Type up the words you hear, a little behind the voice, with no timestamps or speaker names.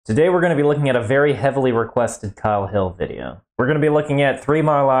Today we're going to be looking at a very heavily requested Kyle Hill video. We're going to be looking at 3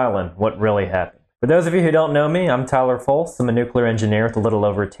 Mile Island, what really happened. For those of you who don't know me, I'm Tyler Folse. I'm a nuclear engineer with a little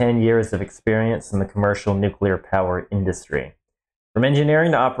over 10 years of experience in the commercial nuclear power industry. From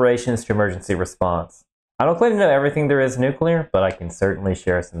engineering to operations to emergency response. I don't claim to know everything there is nuclear, but I can certainly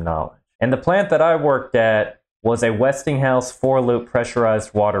share some knowledge. And the plant that I worked at was a Westinghouse 4-loop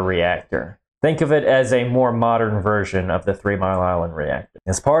pressurized water reactor. Think of it as a more modern version of the 3 Mile Island reactor.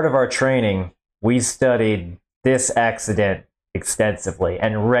 As part of our training, we studied this accident extensively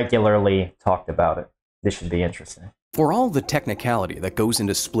and regularly talked about it. This should be interesting. For all the technicality that goes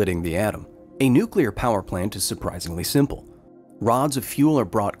into splitting the atom, a nuclear power plant is surprisingly simple. Rods of fuel are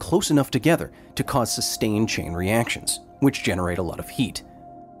brought close enough together to cause sustained chain reactions, which generate a lot of heat.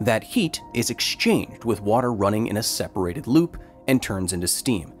 That heat is exchanged with water running in a separated loop and turns into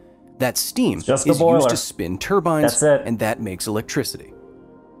steam. That steam is used to spin turbines, and that makes electricity.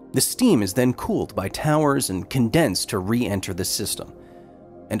 The steam is then cooled by towers and condensed to re-enter the system.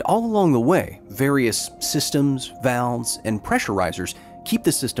 And all along the way, various systems, valves, and pressurizers keep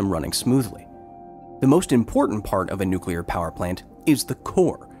the system running smoothly. The most important part of a nuclear power plant is the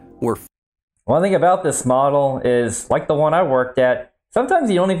core, where... One thing about this model is, like the one I worked at, sometimes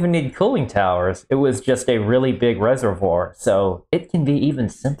you don't even need cooling towers. It was just a really big reservoir, so it can be even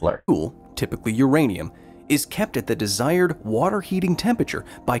simpler. Fuel, typically uranium, is kept at the desired water heating temperature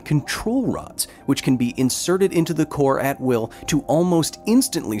by control rods, which can be inserted into the core at will to almost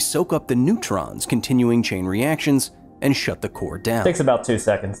instantly soak up the neutrons, continuing chain reactions, and shut the core down. Takes about 2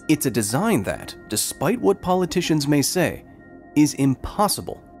 seconds. It's a design that, despite what politicians may say, is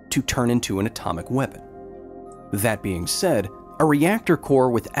impossible to turn into an atomic weapon. That being said, a reactor core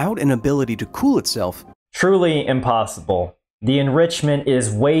without an ability to cool itself... Truly impossible. The enrichment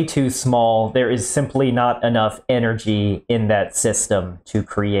is way too small. There is simply not enough energy in that system to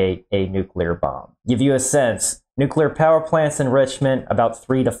create a nuclear bomb. Give you a sense, nuclear power plants enrichment about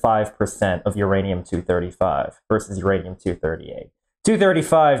 3 to 5% of uranium-235 versus uranium-238.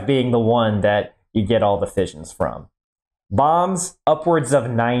 235 being the one that you get all the fissions from. Bombs, upwards of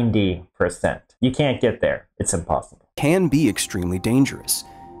 90%. You can't get there. It's impossible. Can be extremely dangerous.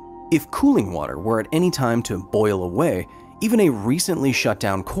 If cooling water were at any time to boil away, even a recently shut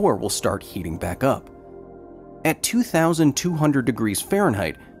down core will start heating back up. At 2,200 degrees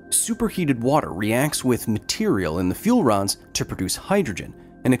Fahrenheit, superheated water reacts with material in the fuel rods to produce hydrogen,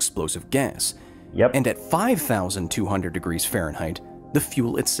 an explosive gas. And at 5,200 degrees Fahrenheit, the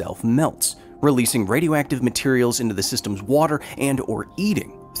fuel itself melts, releasing radioactive materials into the system's water and/or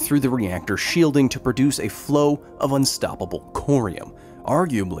eating through the reactor shielding to produce a flow of unstoppable corium.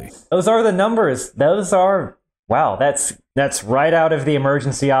 Arguably, those are the numbers. Those are, wow, that's right out of the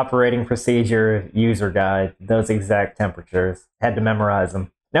emergency operating procedure user guide. Those exact temperatures. Had to memorize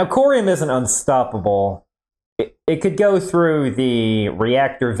them. Now, corium isn't unstoppable. It could go through the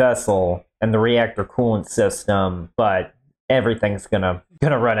reactor vessel and the reactor coolant system, but everything's gonna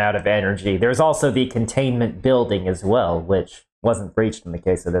run out of energy. There's also the containment building as well, which wasn't breached in the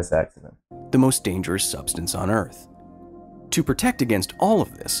case of this accident. The most dangerous substance on Earth. To protect against all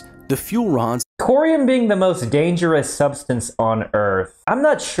of this, the fuel rods... Corium being the most dangerous substance on Earth. I'm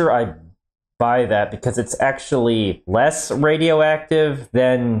not sure I buy that because it's actually less radioactive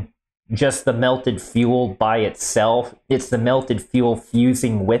than just the melted fuel by itself. It's the melted fuel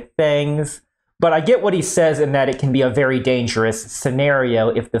fusing with things. But I get what he says in that it can be a very dangerous scenario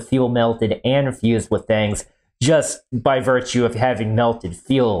if the fuel melted and fused with things just by virtue of having melted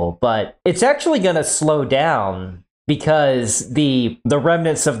fuel. But it's actually going to slow down because the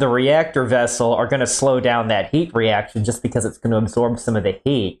remnants of the reactor vessel are going to slow down that heat reaction just because it's going to absorb some of the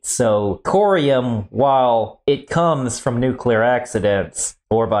heat. So corium, while it comes from nuclear accidents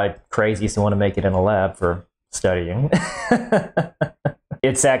or by crazies who want to make it in a lab for studying,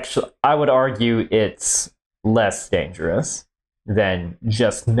 it's actually, I would argue it's less dangerous than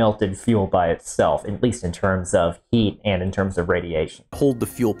just melted fuel by itself, at least in terms of heat and in terms of radiation. Hold the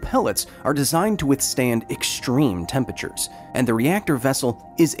fuel pellets are designed to withstand extreme temperatures, and the reactor vessel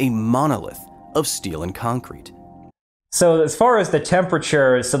is a monolith of steel and concrete. So as far as the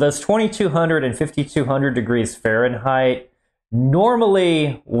temperatures, so those 2,200 and 5,200 degrees Fahrenheit,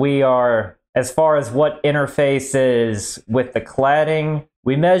 normally we are, as far as what interfaces with the cladding,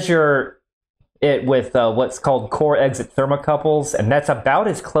 we measure it with what's called core exit thermocouples, and that's about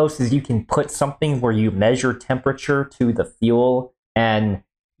as close as you can put something where you measure temperature to the fuel, and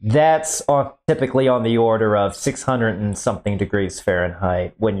that's typically on the order of 600 and something degrees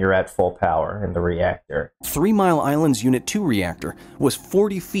Fahrenheit when you're at full power in the reactor. 3 Mile Island's Unit 2 reactor was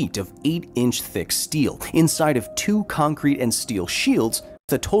 40 feet of 8-inch thick steel inside of 2 concrete and steel shields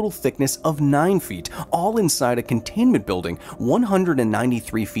a total thickness of 9 feet, all inside a containment building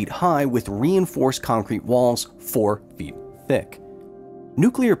 193 feet high with reinforced concrete walls 4 feet thick.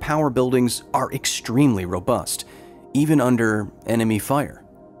 Nuclear power buildings are extremely robust, even under enemy fire.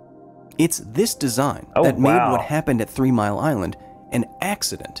 It's this design that made what happened at 3 Mile Island an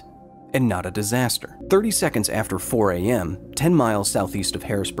accident and not a disaster. 30 seconds after 4 a.m., 10 miles southeast of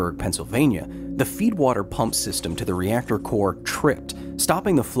Harrisburg, Pennsylvania, the feed water pump system to the reactor core tripped,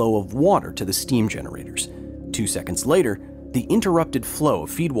 stopping the flow of water to the steam generators. 2 seconds later, the interrupted flow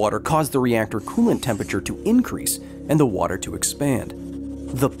of feed water caused the reactor coolant temperature to increase and the water to expand.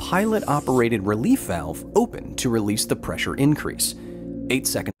 The pilot-operated relief valve opened to release the pressure increase. 8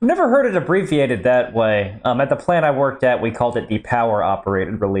 seconds. I've never heard it abbreviated that way. At the plant I worked at, we called it the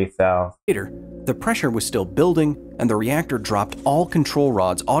power-operated relief valve. Later, the pressure was still building, and the reactor dropped all control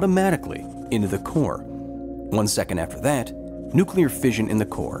rods automatically into the core. 1 second after that, nuclear fission in the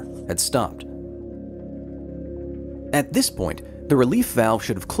core had stopped. At this point, the relief valve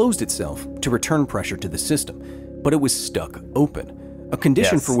should have closed itself to return pressure to the system, but it was stuck open, a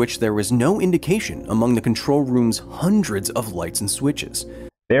condition for which there was no indication among the control room's hundreds of lights and switches.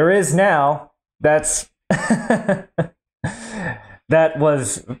 There is now. That's that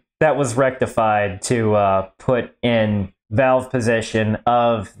was rectified to put in valve position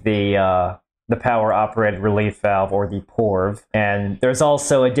of the power operated relief valve, or the PORV. And there's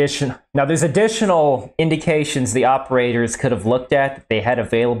also additional indications the operators could have looked at that they had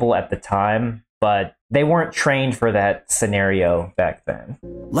available at the time, but they weren't trained for that scenario back then.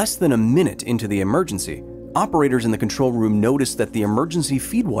 Less than a minute into the emergency, operators in the control room noticed that the emergency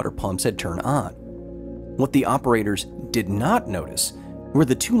feed water pumps had turned on. What the operators did not notice were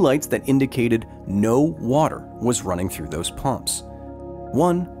the 2 lights that indicated no water was running through those pumps.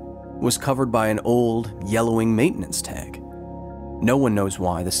 One was covered by an old, yellowing maintenance tag. No one knows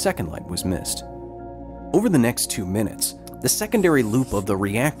why the second light was missed. Over the next 2 minutes, the secondary loop of the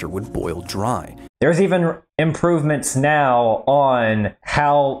reactor would boil dry. There's even improvements now on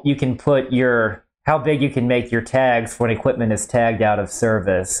how you can how big you can make your tags when equipment is tagged out of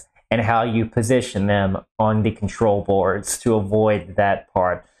service, and how you position them on the control boards to avoid that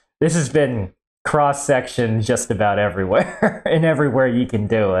part. This has been cross-sectioned just about everywhere, and everywhere you can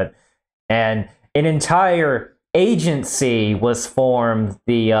do it. And an entire agency was formed,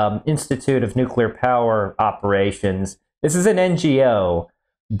 the Institute of Nuclear Power Operations. This is an NGO,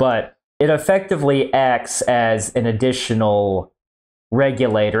 but it effectively acts as an additional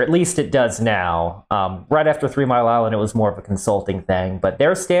regulator. At least it does now. Right after 3 Mile Island, it was more of a consulting thing, but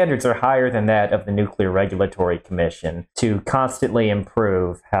their standards are higher than that of the Nuclear Regulatory Commission to constantly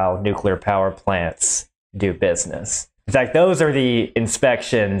improve how nuclear power plants do business. In fact, those are the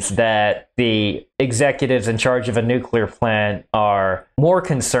inspections that the executives in charge of a nuclear plant are more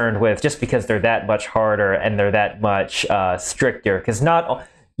concerned with, just because they're that much harder and they're that much stricter. Because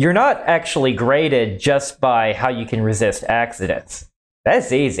you're not actually graded just by how you can resist accidents.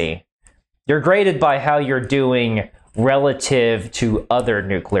 That's easy. You're graded by how you're doing relative to other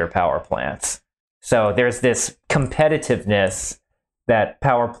nuclear power plants. So there's this competitiveness that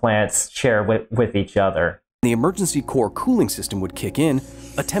power plants share with each other. The emergency core cooling system would kick in,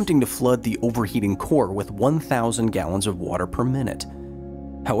 attempting to flood the overheating core with 1,000 gallons of water per minute.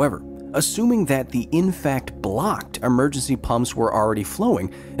 However, assuming that the in fact blocked emergency pumps were already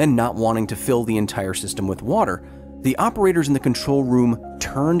flowing and not wanting to fill the entire system with water, the operators in the control room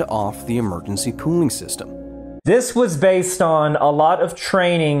turned off the emergency cooling system. This was based on a lot of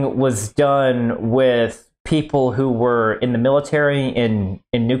training was done with people who were in the military in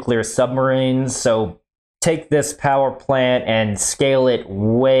nuclear submarines. So take this power plant and scale it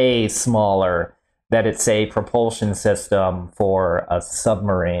way smaller, that it's a propulsion system for a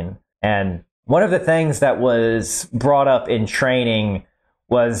submarine. And one of the things that was brought up in training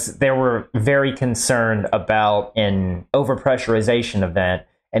was they were very concerned about an overpressurization event.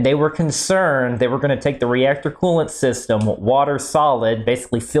 And they were concerned they were going to take the reactor coolant system, water solid,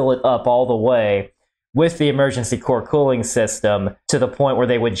 basically fill it up all the way with the emergency core cooling system to the point where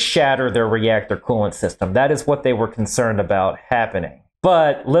they would shatter their reactor coolant system. That is what they were concerned about happening.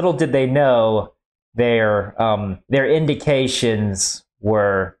 But little did they know their indications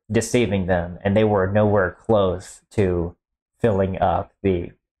were deceiving them, and they were nowhere close to filling up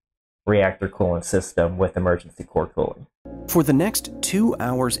the reactor coolant system with emergency core cooling. For the next 2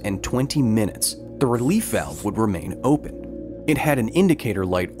 hours and 20 minutes, the relief valve would remain open. It had an indicator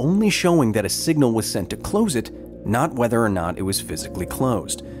light only showing that a signal was sent to close it, not whether or not it was physically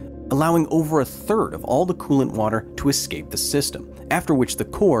closed, allowing over a third of all the coolant water to escape the system, after which the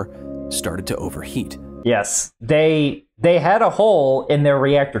core started to overheat. Yes, they they had a hole in their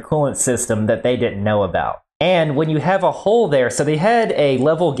reactor coolant system that they didn't know about. And when you have a hole there, so they had a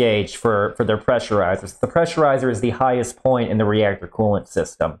level gauge for their pressurizers. The pressurizer is the highest point in the reactor coolant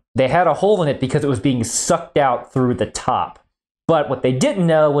system. They had a hole in it because it was being sucked out through the top. But what they didn't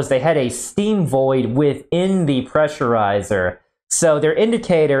know was they had a steam void within the pressurizer. So their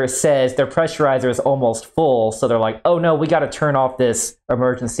indicator says their pressurizer is almost full. So they're like, oh no, we got to turn off this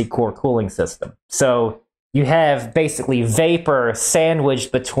emergency core cooling system. So you have basically vapor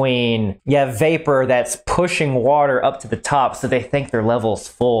sandwiched between, you have vapor that's pushing water up to the top, so they think their level's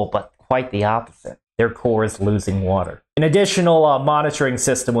full, but quite the opposite. Their core is losing water. An additional monitoring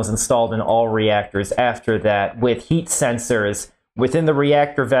system was installed in all reactors after that, with heat sensors within the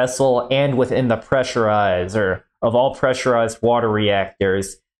reactor vessel and within the pressurizer of all pressurized water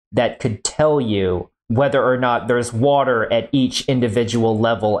reactors that could tell you whether or not there's water at each individual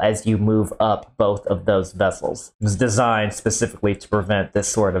level as you move up both of those vessels. It was designed specifically to prevent this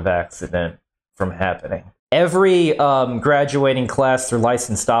sort of accident from happening. Every graduating class through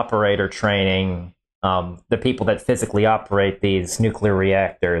licensed operator training, the people that physically operate these nuclear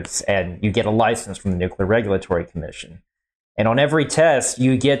reactors, and you get a license from the Nuclear Regulatory Commission. And on every test,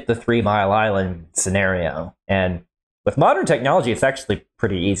 you get the 3 Mile Island scenario. And with modern technology, it's actually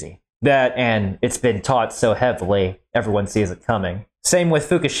pretty easy. That, and it's been taught so heavily, everyone sees it coming. Same with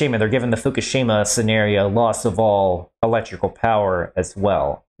Fukushima. They're given the Fukushima scenario, loss of all electrical power as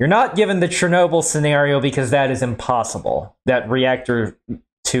well. You're not given the Chernobyl scenario because that is impossible. That reactor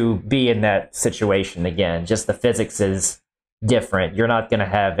to be in that situation again. Just the physics is different. You're not going to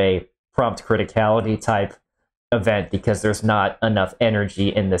have a prompt criticality type event because there's not enough energy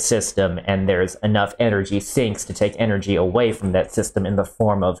in the system, and there's enough energy sinks to take energy away from that system in the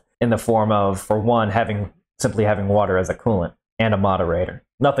form of, for one, simply having water as a coolant and a moderator.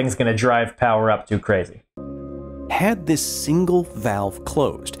 Nothing's going to drive power up too crazy. Had this single valve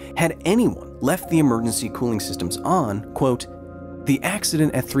closed, had anyone left the emergency cooling systems on, quote, the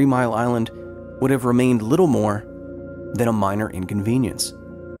accident at 3 Mile Island would have remained little more than a minor inconvenience.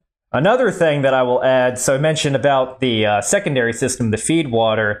 Another thing that I will add, so I mentioned about the secondary system, the feed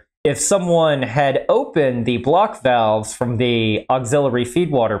water. If someone had opened the block valves from the auxiliary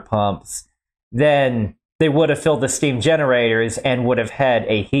feed water pumps, then they would have filled the steam generators and would have had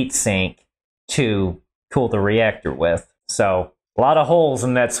a heat sink to cool the reactor with. So a lot of holes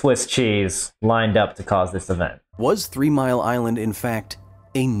in that Swiss cheese lined up to cause this event. Was 3 Mile Island, in fact,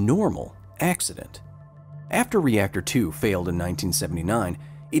 a normal accident? After Reactor 2 failed in 1979,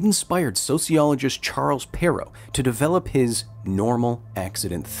 it inspired sociologist Charles Perrow to develop his normal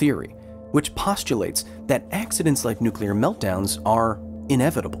accident theory, which postulates that accidents like nuclear meltdowns are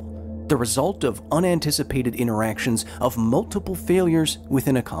inevitable, the result of unanticipated interactions of multiple failures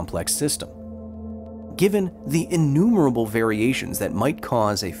within a complex system. Given the innumerable variations that might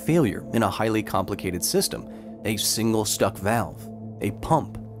cause a failure in a highly complicated system, a single stuck valve, a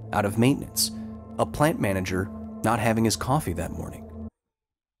pump out of maintenance, a plant manager not having his coffee that morning.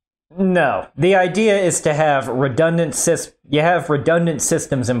 No, the idea is to have redundant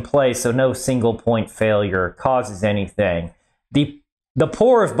systems in place so no single point failure causes anything. The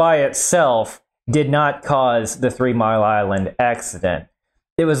pour by itself did not cause the 3 Mile Island accident.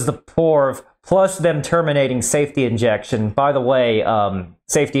 It was the pour plus them terminating safety injection. By the way,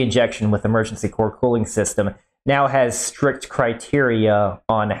 safety injection with emergency core cooling system now has strict criteria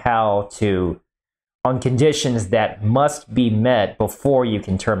on on conditions that must be met before you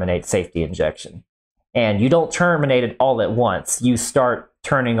can terminate safety injection. And you don't terminate it all at once. You start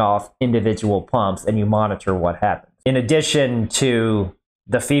turning off individual pumps and you monitor what happens. In addition to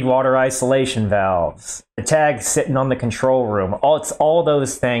the feed water isolation valves, the tags sitting on the control room, it's all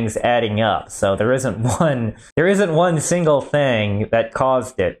those things adding up. So there isn't one single thing that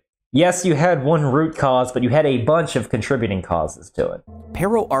caused it. Yes, you had one root cause, but you had a bunch of contributing causes to it.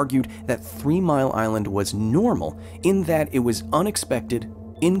 Perrow argued that 3 Mile Island was normal in that it was unexpected,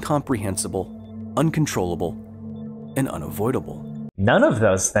 incomprehensible, uncontrollable, and unavoidable. None of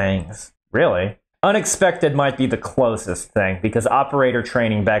those things, really. Unexpected might be the closest thing, because operator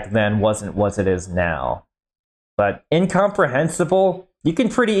training back then wasn't what it is now. But incomprehensible, you can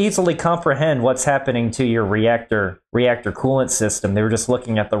pretty easily comprehend what's happening to your reactor coolant system. They were just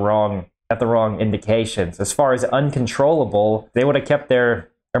looking at the wrong indications. As far as uncontrollable, they would have kept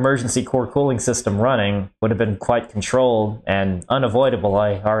their emergency core cooling system running, would have been quite controlled, and unavoidable,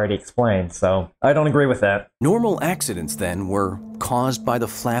 I already explained, so I don't agree with that. Normal accidents, then, were caused by the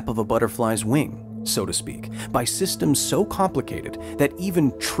flap of a butterfly's wing, so to speak, by systems so complicated that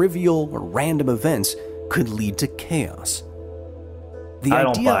even trivial or random events could lead to chaos. The I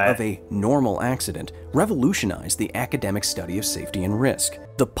don't idea buy it. of a normal accident revolutionized the academic study of safety and risk.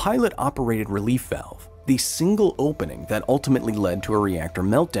 The pilot-operated relief valve, the single opening that ultimately led to a reactor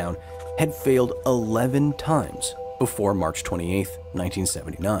meltdown, had failed 11 times before March 28,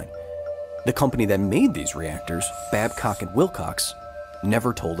 1979. The company that made these reactors, Babcock & Wilcox,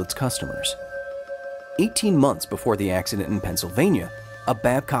 never told its customers. 18 months before the accident in Pennsylvania, a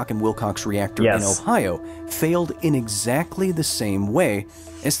Babcock & Wilcox reactor in Ohio failed in exactly the same way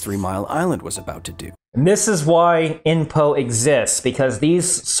as 3 Mile Island was about to do. And this is why INPO exists, because these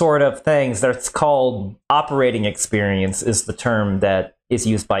sort of things, that's called operating experience is the term that is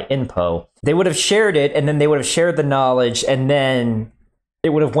used by INPO. They would have shared it, and then they would have shared the knowledge, and then it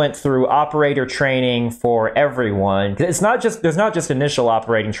would have went through operator training for everyone. It's not just, there's not just initial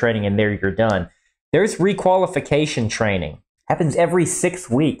operating training and there you're done. There's requalification training. Happens every 6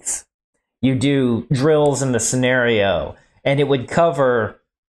 weeks. You do drills in the scenario, and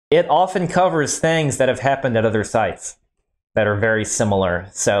it often covers things that have happened at other sites that are very similar.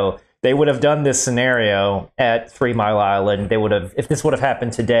 So they would have done this scenario at 3 Mile Island. They would have, if this would have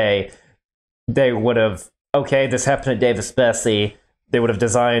happened today, they would have, okay, this happened at Davis Bessie. They would have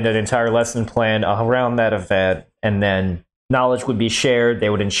designed an entire lesson plan around that event, and then knowledge would be shared. They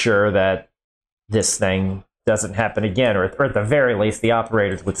would ensure that this thing doesn't happen again, or at the very least, the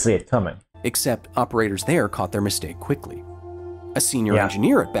operators would see it coming. Except operators there caught their mistake quickly. A senior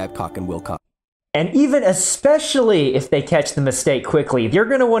engineer at Babcock & Wilcox. And even especially if they catch the mistake quickly, you're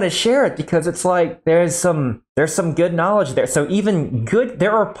going to want to share it, because it's like there's some good knowledge there. So even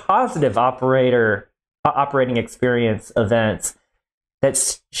there are positive operating experience events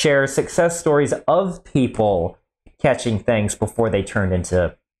that share success stories of people catching things before they turned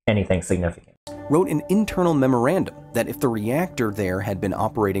into anything significant. Wrote an internal memorandum that if the reactor there had been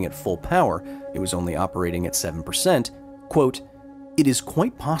operating at full power, it was only operating at 7%, quote, "It is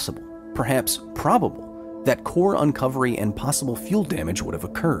quite possible, perhaps probable, that core uncovery and possible fuel damage would have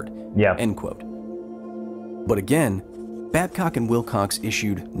occurred," end quote. But again, Babcock & Wilcox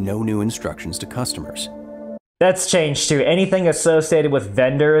issued no new instructions to customers. That's changed too. Anything associated with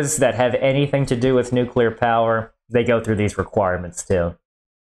vendors that have anything to do with nuclear power, they go through these requirements too.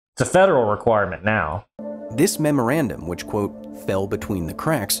 It's a federal requirement now. This memorandum, which, quote, "fell between the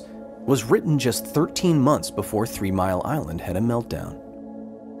cracks," was written just 13 months before 3 Mile Island had a meltdown.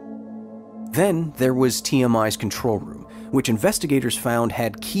 Then there was TMI's control room, which investigators found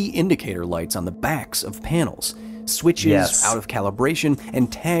had key indicator lights on the backs of panels, switches out of calibration,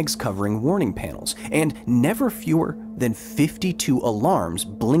 and tags covering warning panels, and never fewer than 52 alarms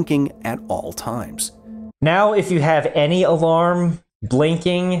blinking at all times. Now, if you have any alarm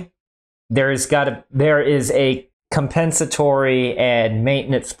blinking, there is a compensatory and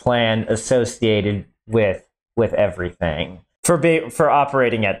maintenance plan associated with everything for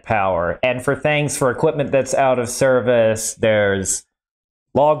operating at power. And for equipment that's out of service, there's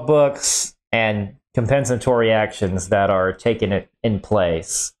logbooks and compensatory actions that are taken in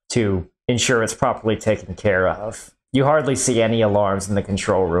place to ensure it's properly taken care of. You hardly see any alarms in the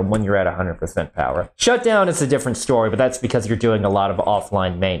control room when you're at 100% power. Shutdown is a different story, but that's because you're doing a lot of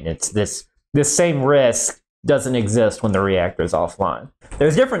offline maintenance. This same risk doesn't exist when the reactor is offline.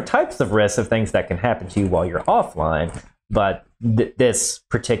 There's different types of risks of things that can happen to you while you're offline, but this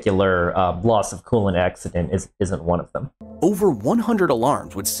particular loss of coolant accident isn't one of them. Over 100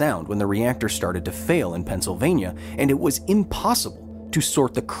 alarms would sound when the reactor started to fail in Pennsylvania, and it was impossible to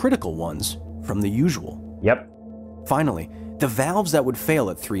sort the critical ones from the usual. Yep. Finally, the valves that would fail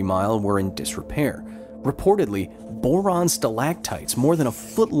at 3 Mile were in disrepair. Reportedly, boron stalactites more than a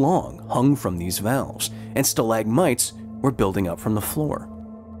foot long hung from these valves, and stalagmites were building up from the floor.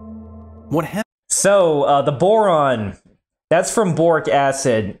 What happened? So, the boron, that's from boric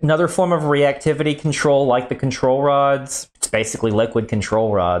acid, another form of reactivity control like the control rods. It's basically liquid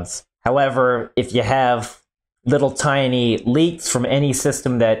control rods. However, if you have little tiny leaks from any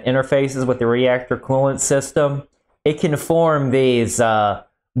system that interfaces with the reactor coolant system, it can form these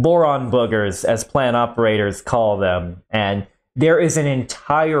boron boogers, as plant operators call them. And there is an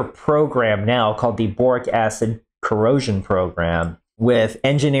entire program now called the Boric Acid Corrosion Program, with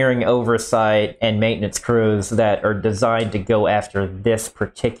engineering oversight and maintenance crews that are designed to go after this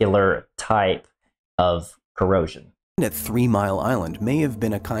particular type of corrosion. At 3 Mile Island may have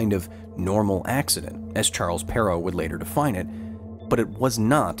been a kind of normal accident, as Charles Perrow would later define it, but it was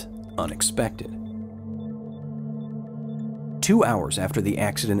not unexpected. 2 hours after the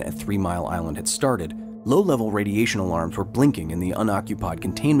accident at 3 Mile Island had started, low-level radiation alarms were blinking in the unoccupied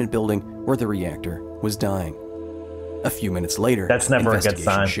containment building where the reactor was dying. A few minutes later, that's never a good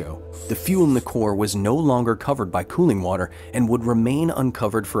sign. Show the fuel in the core was no longer covered by cooling water and would remain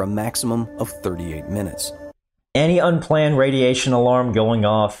uncovered for a maximum of 38 minutes. Any unplanned radiation alarm going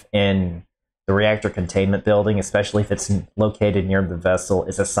off in the reactor containment building, especially if it's located near the vessel,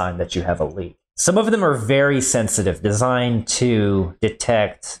 is a sign that you have a leak. Some of them are very sensitive, designed to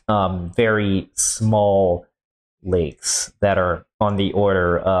detect very small leaks that are on the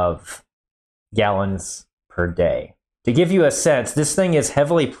order of gallons per day. To give you a sense, this thing is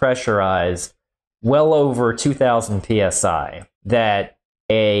heavily pressurized, well over 2,000 psi, that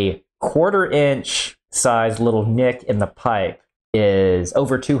a quarter-inch size little nick in the pipe is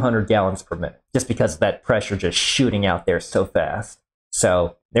over 200 gallons per minute, just because of that pressure just shooting out there so fast.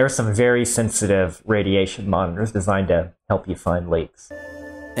 So there are some very sensitive radiation monitors designed to help you find leaks.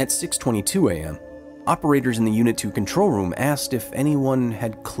 At 6:22 a.m., operators in the Unit 2 control room asked if anyone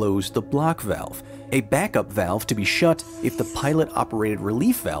had closed the block valve, a backup valve to be shut if the pilot-operated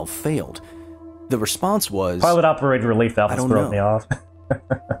relief valve failed. The response was, pilot-operated relief valve is throwing me off.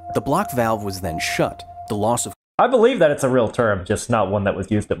 The block valve was then shut. The loss of I believe that it's a real term, just not one that was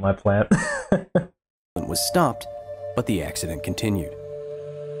used at my plant. was stopped, but the accident continued.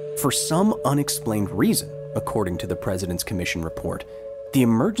 For some unexplained reason, according to the President's Commission report, the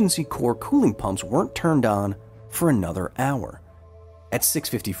emergency core cooling pumps weren't turned on for another hour. At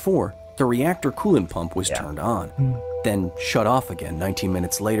 6:54, the reactor coolant pump was turned on, then shut off again 19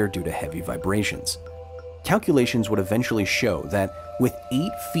 minutes later due to heavy vibrations. Calculations would eventually show that with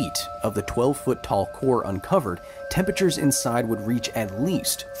 8 feet of the 12-foot tall core uncovered, temperatures inside would reach at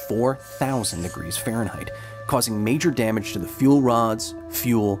least 4,000 degrees Fahrenheit, causing major damage to the fuel rods,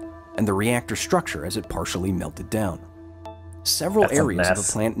 fuel, and the reactor structure as it partially melted down. Several areas of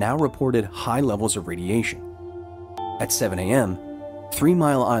the plant now reported high levels of radiation. At 7 a.m., 3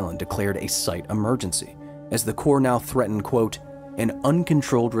 Mile Island declared a site emergency, as the core now threatened, quote, an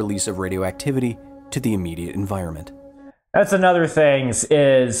uncontrolled release of radioactivity to the immediate environment. That's another thing,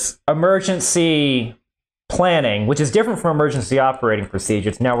 is emergency planning, which is different from emergency operating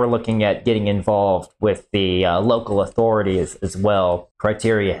procedures. Now we're looking at getting involved with the local authorities as well.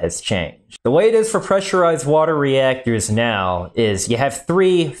 Criteria has changed. The way it is for pressurized water reactors now is you have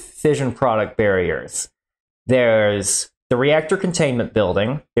 3 fission product barriers. There's the reactor containment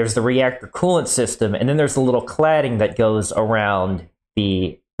building, there's the reactor coolant system, and then there's the little cladding that goes around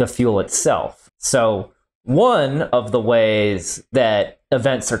the fuel itself. So one of the ways that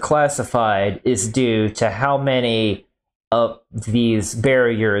events are classified is due to how many of these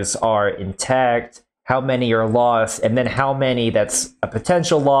barriers are intact, how many are lost, and then how many that's a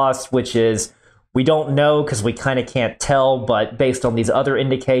potential loss, which is we don't know because we kind of can't tell, but based on these other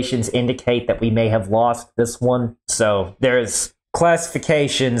indications indicate that we may have lost this one. So there's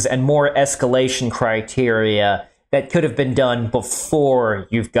classifications and more escalation criteria that could have been done before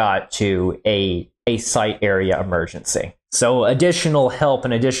you've got to a site area emergency. So additional help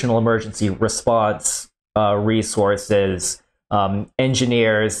and additional emergency response resources,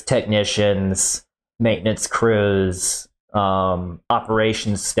 engineers, technicians, maintenance crews,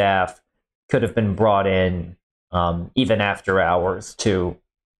 operations staff could have been brought in even after hours to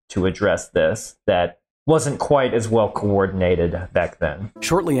address this. That wasn't quite as well coordinated back then.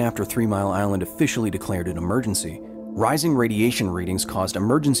 Shortly after 3 Mile Island officially declared an emergency, rising radiation readings caused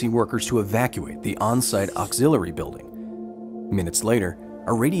emergency workers to evacuate the on-site auxiliary building. Minutes later,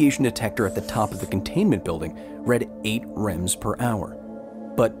 a radiation detector at the top of the containment building read 8 rems per hour.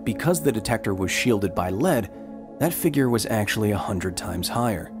 But because the detector was shielded by lead, that figure was actually 100 times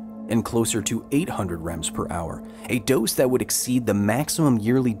higher, and closer to 800 rems per hour, a dose that would exceed the maximum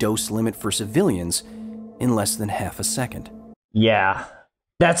yearly dose limit for civilians in less than half a second. Yeah,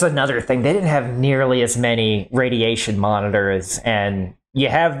 that's another thing. They didn't have nearly as many radiation monitors, and you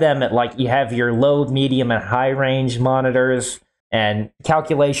have them at, like, you have your low, medium, and high range monitors, and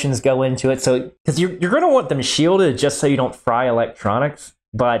calculations go into it. So, because you're going to want them shielded just so you don't fry electronics,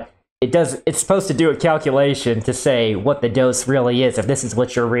 but it's supposed to do a calculation to say what the dose really is if this is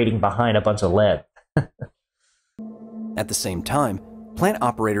what you're reading behind a bunch of lead. At the same time, plant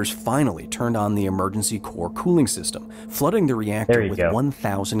operators finally turned on the emergency core cooling system, flooding the reactor with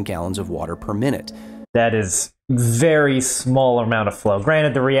 1,000 gallons of water per minute. That is very small amount of flow.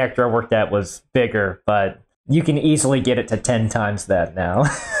 Granted, the reactor I worked at was bigger, but you can easily get it to 10 times that now.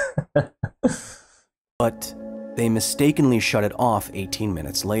 But they mistakenly shut it off 18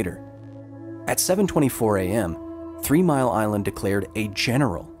 minutes later. At 7:24 a.m., 3 Mile Island declared a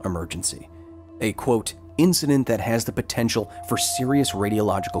general emergency, a, quote, incident that has the potential for serious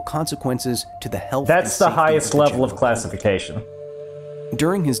radiological consequences to the health and safety of the general public. That's the highest level of classification.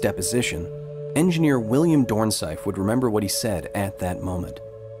 During his deposition, Engineer William Dornsife would remember what he said at that moment.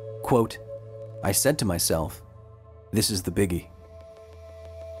 Quote, "I said to myself, this is the biggie."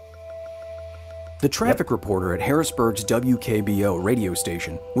 The traffic reporter at Harrisburg's WKBO radio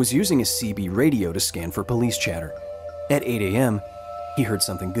station was using a CB radio to scan for police chatter. At 8 a.m., he heard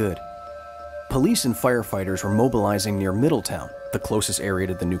something good. Police and firefighters were mobilizing near Middletown, the closest area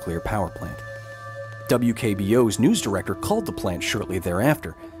to the nuclear power plant. WKBO's news director called the plant shortly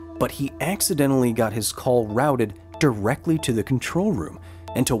thereafter, but he accidentally got his call routed directly to the control room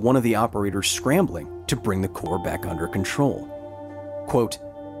and to one of the operators scrambling to bring the core back under control. Quote,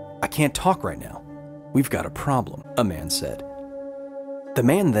 "I can't talk right now. We've got a problem," a man said. The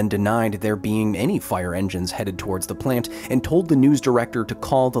man then denied there being any fire engines headed towards the plant and told the news director to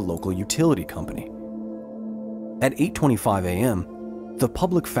call the local utility company. At 8:25 a.m., the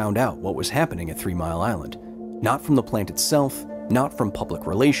public found out what was happening at 3 Mile Island, not from the plant itself, not from public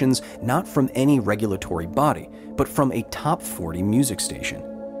relations, not from any regulatory body, but from a top 40 music station.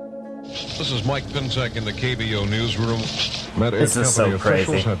 This is Mike Pinsack in the KBO newsroom. Met Air This is Company so crazy.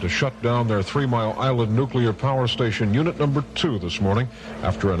 officials had to shut down their 3 Mile Island nuclear power station unit number 2 this morning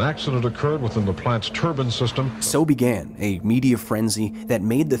after an accident occurred within the plant's turbine system. So began a media frenzy that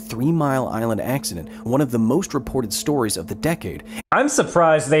made the 3 Mile Island accident one of the most reported stories of the decade. I'm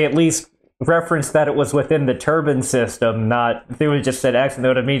surprised they at least referenced that it was within the turbine system, not if they would have just said accident, they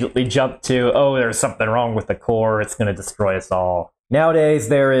would immediately jump to, oh, there's something wrong with the core, it's going to destroy us all. Nowadays,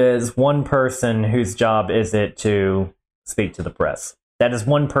 there is one person whose job is it to speak to the press. That is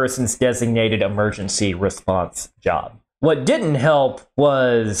one person's designated emergency response job. What didn't help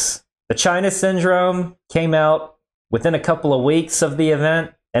was the China Syndrome came out within a couple of weeks of the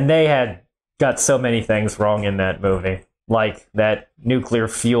event, and they had got so many things wrong in that movie. Like that nuclear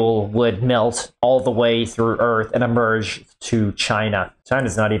fuel would melt all the way through Earth and emerge to China.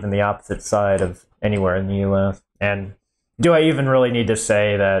 China's not even the opposite side of anywhere in the US. And do I even really need to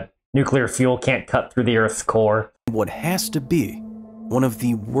say that nuclear fuel can't cut through the Earth's core? What has to be one of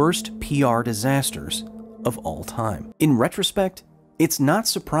the worst PR disasters of all time. In retrospect, it's not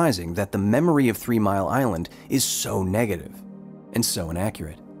surprising that the memory of 3 Mile Island is so negative and so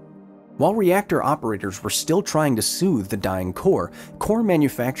inaccurate. While reactor operators were still trying to soothe the dying core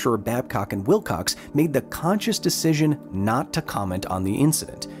manufacturer Babcock & Wilcox made the conscious decision not to comment on the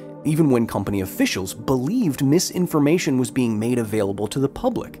incident, even when company officials believed misinformation was being made available to the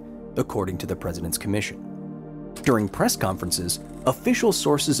public, according to the President's Commission. During press conferences, official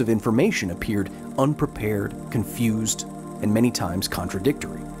sources of information appeared unprepared, confused, and many times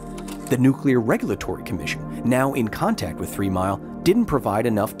contradictory. The Nuclear Regulatory Commission, now in contact with 3 Mile, didn't provide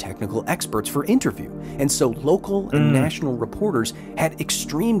enough technical experts for interview, and so local and national reporters had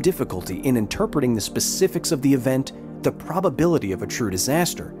extreme difficulty in interpreting the specifics of the event, the probability of a true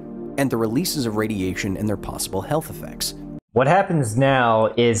disaster, and the releases of radiation and their possible health effects. What happens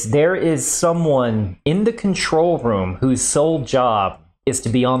now is there is someone in the control room whose sole job is to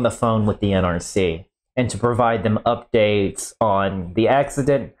be on the phone with the NRC and to provide them updates on the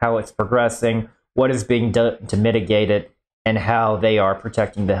accident, how it's progressing, what is being done to mitigate it, and how they are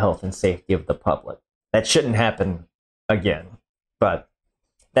protecting the health and safety of the public. That shouldn't happen again, but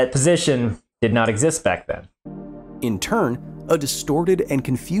that position did not exist back then. In turn, a distorted and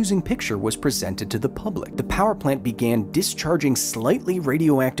confusing picture was presented to the public. The power plant began discharging slightly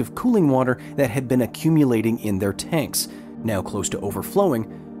radioactive cooling water that had been accumulating in their tanks, now close to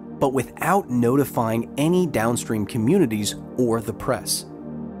overflowing, but without notifying any downstream communities or the press.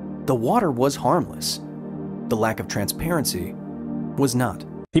 The water was harmless. The lack of transparency was not.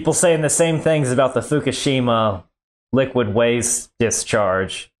 People saying the same things about the Fukushima liquid waste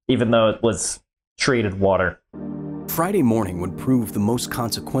discharge, even though it was treated water. Friday morning would prove the most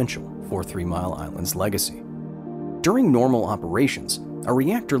consequential for 3 Mile Island's legacy. During normal operations, a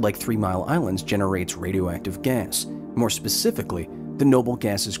reactor like 3 Mile Island's generates radioactive gas, more specifically, the noble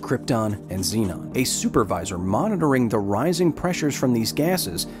gases krypton and xenon. A supervisor monitoring the rising pressures from these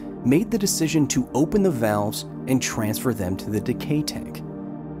gases made the decision to open the valves and transfer them to the decay tank.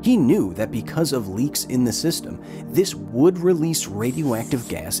 He knew that because of leaks in the system, this would release radioactive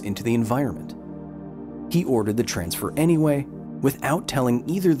gas into the environment. He ordered the transfer anyway, without telling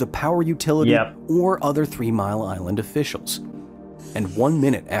either the power utility or other 3 Mile Island officials. And 1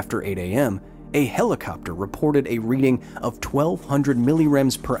 minute after 8 a.m., a helicopter reported a reading of 1,200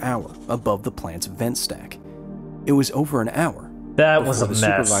 millirems per hour above the plant's vent stack. It was over an hour That was a before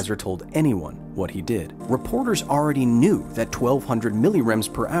mess. the supervisor told anyone what he did. Reporters already knew that 1,200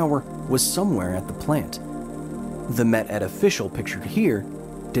 millirems per hour was somewhere at the plant. The Met Ed official pictured here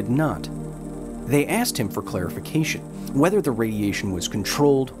did not. They asked him for clarification, whether the radiation was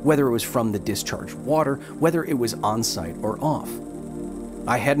controlled, whether it was from the discharged water, whether it was on-site or off.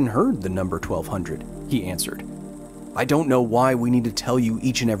 "I hadn't heard the number 1200, he answered. "I don't know why we need to tell you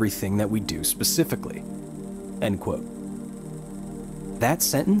each and everything that we do specifically." End quote. That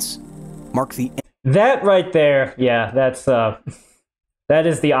sentence marked the That right there, yeah, that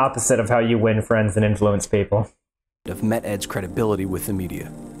is the opposite of how you win friends and influence people. of METED's credibility with the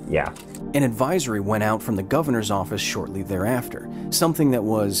media. Yeah. An advisory went out from the governor's office shortly thereafter, something that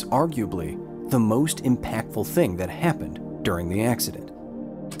was, arguably, the most impactful thing that happened during the accident.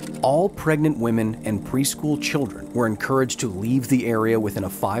 All pregnant women and preschool children were encouraged to leave the area within a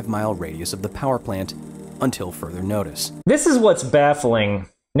 5-mile radius of the power plant until further notice. This is what's baffling.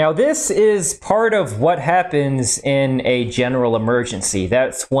 Now, this is part of what happens in a general emergency.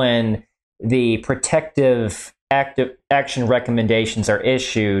 That's when the protective action recommendations are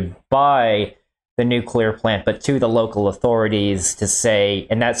issued by the nuclear plant, but to the local authorities to say,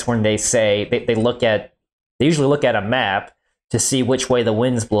 and that's when they say, they usually look at a map to see which way the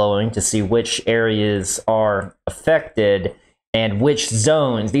wind's blowing, to see which areas are affected, and which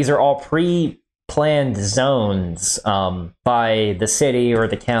zones. These are all pre-planned zones by the city or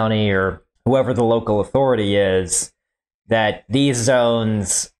the county or whoever the local authority is, that these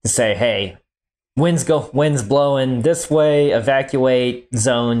zones say, hey, winds blowing this way, evacuate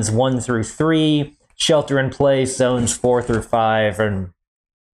zones 1 through 3, shelter in place zones 4 through 5, and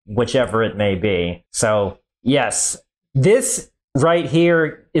whichever it may be. So, yes, this right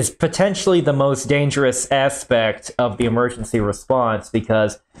here is potentially the most dangerous aspect of the emergency response,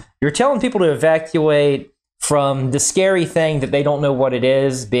 because you're telling people to evacuate from the scary thing that they don't know what it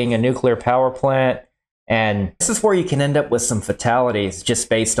is, being a nuclear power plant. And this is where you can end up with some fatalities just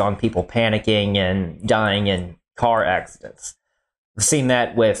based on people panicking and dying in car accidents. We've seen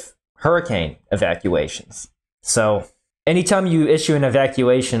that with hurricane evacuations. So anytime you issue an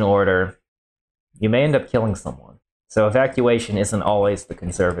evacuation order, you may end up killing someone. So evacuation isn't always the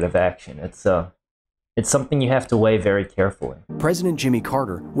conservative action. It's something you have to weigh very carefully. President Jimmy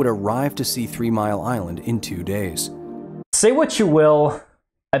Carter would arrive to see 3 Mile Island in 2 days. Say what you will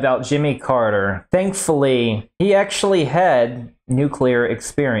about Jimmy Carter. Thankfully, he actually had nuclear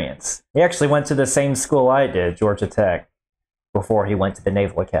experience. He actually went to the same school I did, Georgia Tech, before he went to the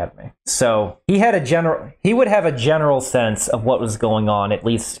Naval Academy. So he would have a general sense of what was going on, at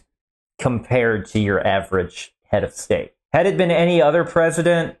least compared to your average head of state. Had it been any other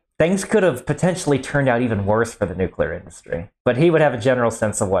president, things could have potentially turned out even worse for the nuclear industry. But he would have a general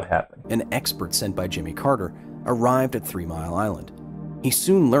sense of what happened. An expert sent by Jimmy Carter arrived at 3 Mile Island. He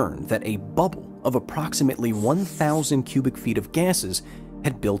soon learned that a bubble of approximately 1,000 cubic feet of gases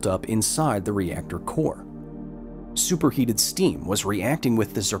had built up inside the reactor core. Superheated steam was reacting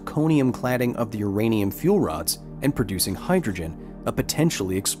with the zirconium cladding of the uranium fuel rods and producing hydrogen, a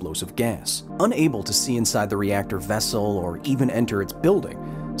potentially explosive gas. Unable to see inside the reactor vessel or even enter its building,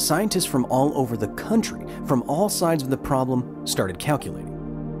 scientists from all over the country, from all sides of the problem, started calculating.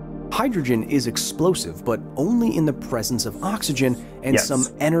 Hydrogen is explosive, but only in the presence of oxygen and some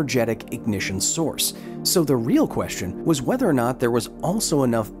energetic ignition source. So the real question was whether or not there was also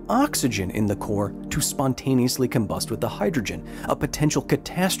enough oxygen in the core to spontaneously combust with the hydrogen, a potential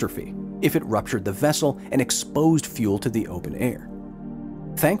catastrophe if it ruptured the vessel and exposed fuel to the open air.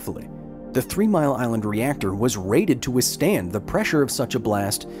 Thankfully, the 3 Mile Island reactor was rated to withstand the pressure of such a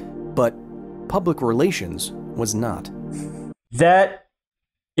blast, but public relations was not. That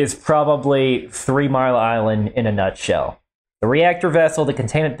is probably 3 Mile Island in a nutshell. The reactor vessel, the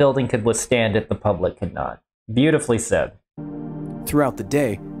containment building could withstand it, the public could not. Beautifully said. Throughout the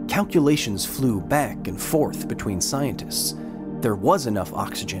day, calculations flew back and forth between scientists. There was enough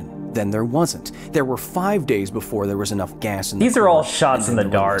oxygen, then there wasn't. There were 5 days before there was enough gas in the These are all shots in the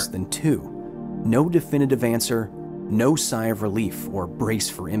dark. Less than 2. No definitive answer, no sigh of relief or brace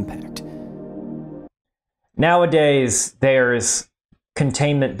for impact. Nowadays, there's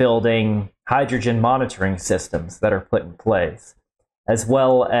containment building hydrogen monitoring systems that are put in place, as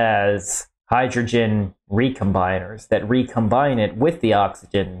well as hydrogen recombiners that recombine it with the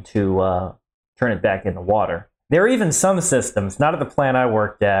oxygen to turn it back into water. There are even some systems, not at the plant I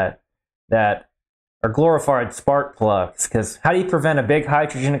worked at, that are glorified spark plugs, because how do you prevent a big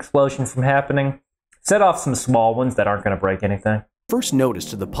hydrogen explosion from happening? Set off some small ones that aren't going to break anything. First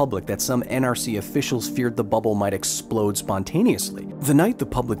noticed to the public that some NRC officials feared the bubble might explode spontaneously. The night the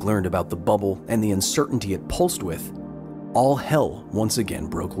public learned about the bubble and the uncertainty it pulsed with, all hell once again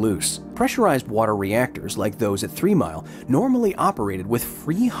broke loose. Pressurized water reactors like those at 3 Mile normally operated with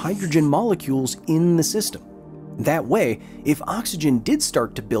free hydrogen molecules in the system. That way, if oxygen did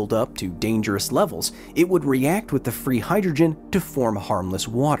start to build up to dangerous levels, it would react with the free hydrogen to form harmless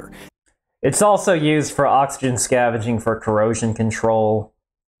water. It's also used for oxygen scavenging for corrosion control.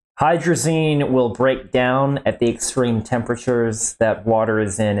 Hydrazine will break down at the extreme temperatures that water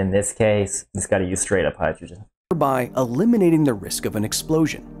is in this case. It's got to use straight up hydrogen. By eliminating the risk of an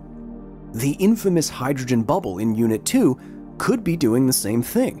explosion. The infamous hydrogen bubble in Unit 2 could be doing the same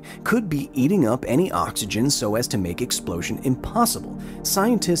thing, could be eating up any oxygen so as to make explosion impossible.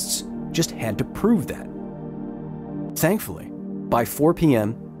 Scientists just had to prove that. Thankfully, by 4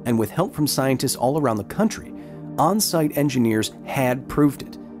 p.m., and with help from scientists all around the country, on-site engineers had proved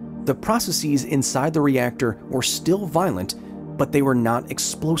it. The processes inside the reactor were still violent, but they were not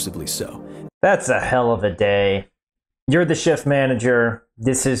explosively so. That's a hell of a day. You're the shift manager,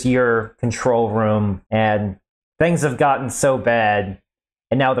 this is your control room, and things have gotten so bad,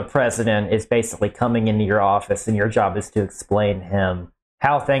 and now the president is basically coming into your office, and your job is to explain to him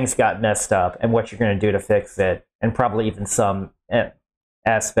how things got messed up and what you're going to do to fix it, and probably even some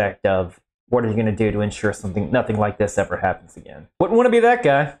aspect of what are you going to do to ensure nothing like this ever happens again. Wouldn't want to be that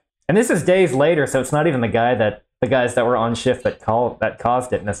guy. And this is days later, so it's not even the guys that were on shift that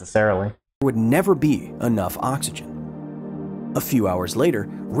caused it necessarily. There would never be enough oxygen. A few hours later,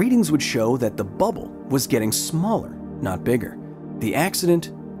 readings would show that the bubble was getting smaller, not bigger. The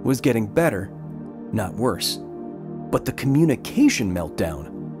accident was getting better, not worse. But the communication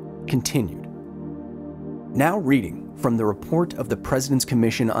meltdown continued. Now reading from the report of the President's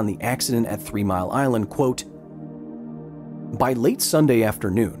Commission on the accident at 3 Mile Island, quote, "By late Sunday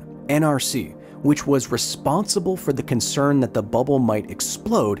afternoon, NRC, which was responsible for the concern that the bubble might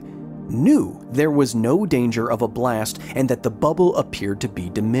explode, knew there was no danger of a blast and that the bubble appeared to be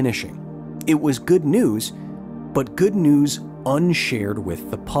diminishing. It was good news, but good news unshared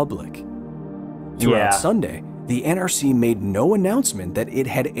with the public." Throughout Sunday, the NRC made no announcement that it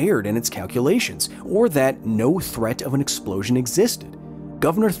had erred in its calculations or that no threat of an explosion existed.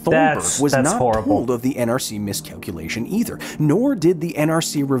 Governor Thornburg was not told of the NRC miscalculation either, nor did the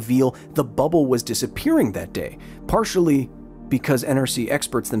NRC reveal the bubble was disappearing that day, partially because NRC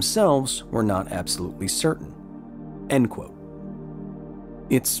experts themselves were not absolutely certain. End quote.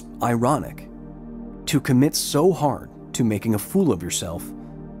 It's ironic to commit so hard to making a fool of yourself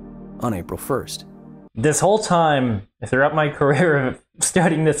on April 1st. This whole time, throughout my career of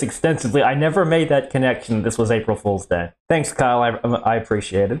studying this extensively, I never made that connection. This was April Fool's Day. Thanks, Kyle. I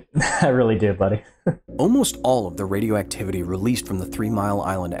appreciate it. I really do, buddy. Almost all of the radioactivity released from the 3 Mile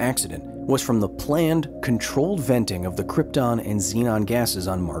Island accident was from the planned, controlled venting of the krypton and xenon gases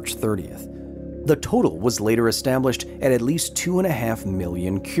on March 30th. The total was later established at least 2.5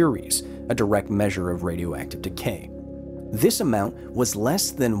 million curies, a direct measure of radioactive decay. This amount was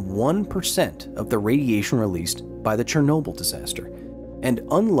less than 1% of the radiation released by the Chernobyl disaster. And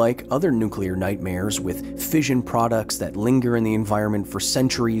unlike other nuclear nightmares with fission products that linger in the environment for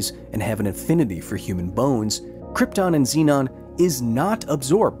centuries and have an affinity for human bones, krypton and xenon is not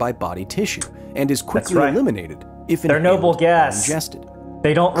absorbed by body tissue and is quickly eliminated if they're noble gas. Ingested.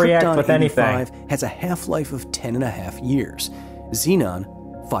 They don't react with anything. Krypton-85 has a half-life of 10.5 years, xenon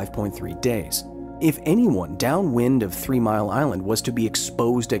 5.3 days. If anyone downwind of 3 Mile Island was to be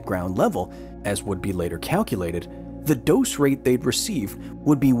exposed at ground level, as would be later calculated, the dose rate they'd receive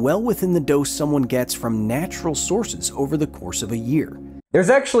would be well within the dose someone gets from natural sources over the course of a year. There's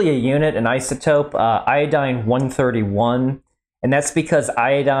actually a unit, an isotope, iodine-131, and that's because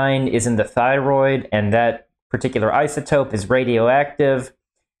iodine is in the thyroid, and that particular isotope is radioactive.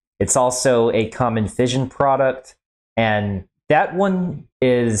 It's also a common fission product, and that one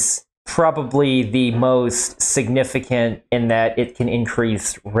is probably the most significant in that it can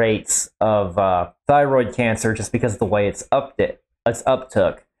increase rates of thyroid cancer just because of the way it's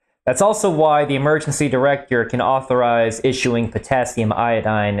uptook. That's also why the emergency director can authorize issuing potassium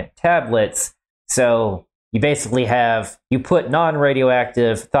iodine tablets. So you basically you put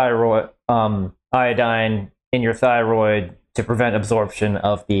non-radioactive thyroid iodine in your thyroid to prevent absorption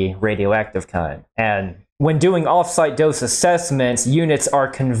of the radioactive kind. And when doing off-site dose assessments, units are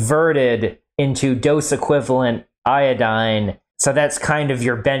converted into dose-equivalent iodine. So that's kind of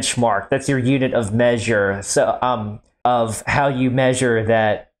your benchmark. That's your unit of measure of how you measure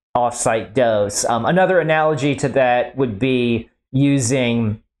that off-site dose. Another analogy to that would be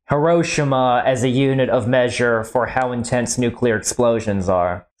using Hiroshima as a unit of measure for how intense nuclear explosions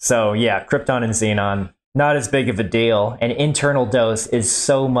are. So yeah, krypton and xenon, not as big of a deal. An internal dose is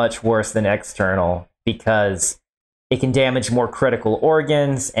so much worse than external, because it can damage more critical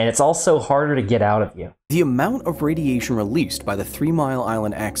organs, and it's also harder to get out of you. The amount of radiation released by the 3 Mile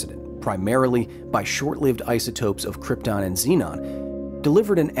Island accident primarily by short-lived isotopes of krypton and xenon,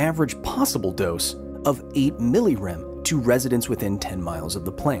 delivered an average possible dose of 8 millirem to residents within 10 miles of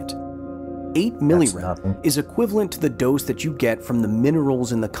the plant. 8 millirem is equivalent to the dose that you get from the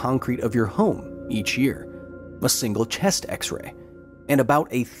minerals in the concrete of your home each year, a single chest x-ray, and about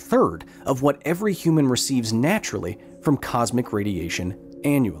a third of what every human receives naturally from cosmic radiation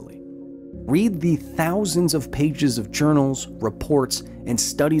annually. Read the thousands of pages of journals, reports, and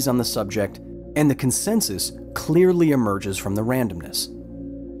studies on the subject, and the consensus clearly emerges from the randomness.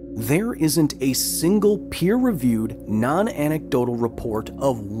 There isn't a single peer-reviewed, non-anecdotal report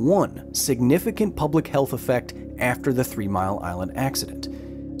of one significant public health effect after the 3 Mile Island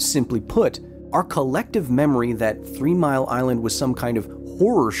accident. Simply put, our collective memory that 3 Mile Island was some kind of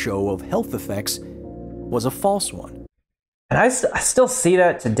horror show of health effects was a false one. And I still see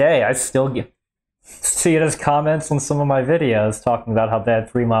that today. I still see it as comments on some of my videos talking about how bad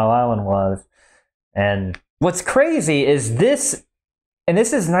 3 Mile Island was. And what's crazy is this, and this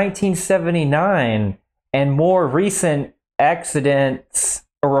is 1979, and more recent accidents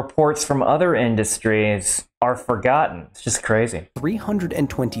or reports from other industries are forgotten. It's just crazy.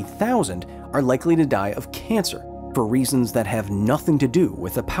 320,000 are likely to die of cancer for reasons that have nothing to do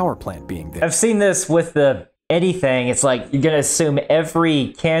with the power plant being there. I've seen this with anything. It's like you're going to assume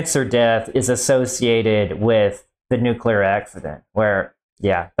every cancer death is associated with the nuclear accident, where,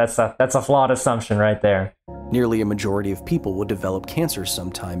 yeah, that's a flawed assumption right there. Nearly a majority of people will develop cancer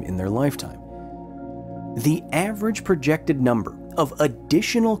sometime in their lifetime. The average projected number of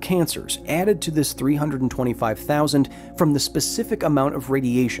additional cancers added to this 325,000 from the specific amount of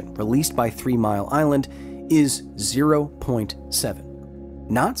radiation released by 3 Mile Island is 0.7.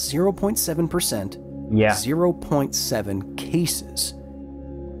 Not 0.7%, yeah. 0.7 cases.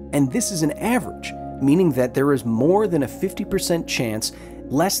 And this is an average, meaning that there is more than a 50% chance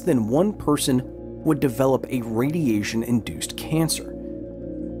less than one person would develop a radiation-induced cancer.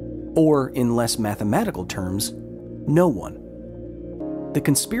 Or, in less mathematical terms, no one. The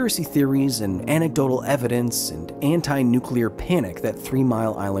conspiracy theories and anecdotal evidence and anti-nuclear panic that 3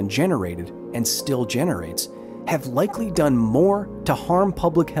 Mile Island generated, and still generates, have likely done more to harm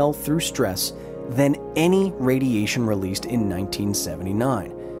public health through stress than any radiation released in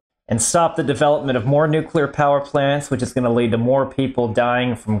 1979. And stop the development of more nuclear power plants, which is going to lead to more people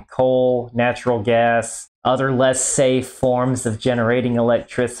dying from coal, natural gas, other less safe forms of generating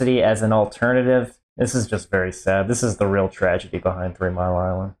electricity as an alternative. This is just very sad. This is the real tragedy behind 3 Mile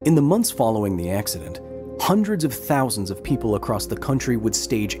Island. In the months following the accident, hundreds of thousands of people across the country would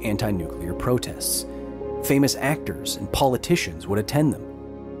stage anti-nuclear protests. Famous actors and politicians would attend them.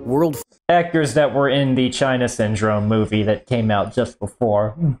 Actors that were in the China Syndrome movie that came out just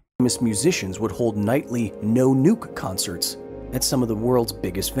before. Famous musicians would hold nightly no-nuke concerts at some of the world's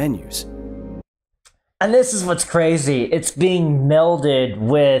biggest venues. And this is what's crazy. It's being melded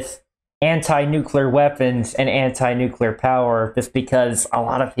with anti-nuclear weapons and anti-nuclear power just because a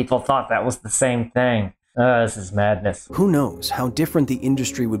lot of people thought that was the same thing. This is madness. Who knows how different the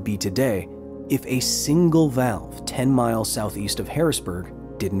industry would be today if a single valve 10 miles southeast of Harrisburg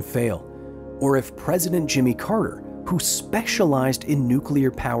didn't fail, or if President Jimmy Carter, who specialized in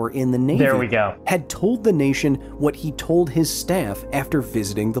nuclear power in the Navy, there we go, had told the nation what he told his staff after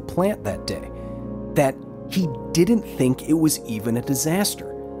visiting the plant that day, that he didn't think it was even a disaster.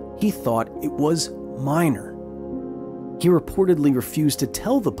 He thought it was minor. He reportedly refused to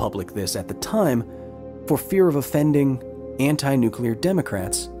tell the public this at the time for fear of offending anti-nuclear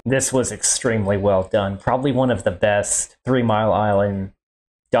Democrats. This was extremely well done. Probably one of the best 3 Mile Island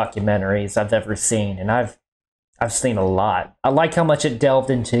documentaries I've ever seen, and I've seen a lot. I like how much it delved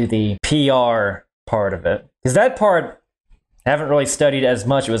into the PR part of it, because that part I haven't really studied as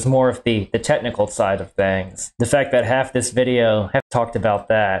much. It was more of the technical side of things. The fact that half this video have talked about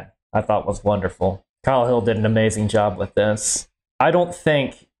that, I thought was wonderful. Kyle Hill did an amazing job with this. I don't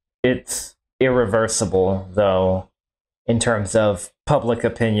think it's irreversible, though, in terms of public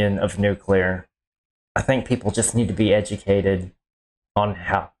opinion of nuclear. I think people just need to be educated on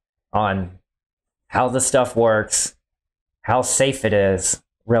how the stuff works, how safe it is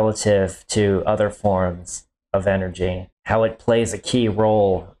relative to other forms of energy, how it plays a key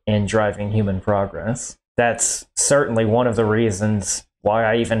role in driving human progress. That's certainly one of the reasons why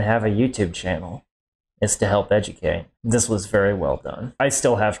I even have a YouTube channel, is to help educate. This was very well done. I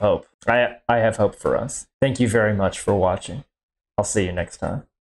still have hope. I have hope for us. Thank you very much for watching. I'll see you next time.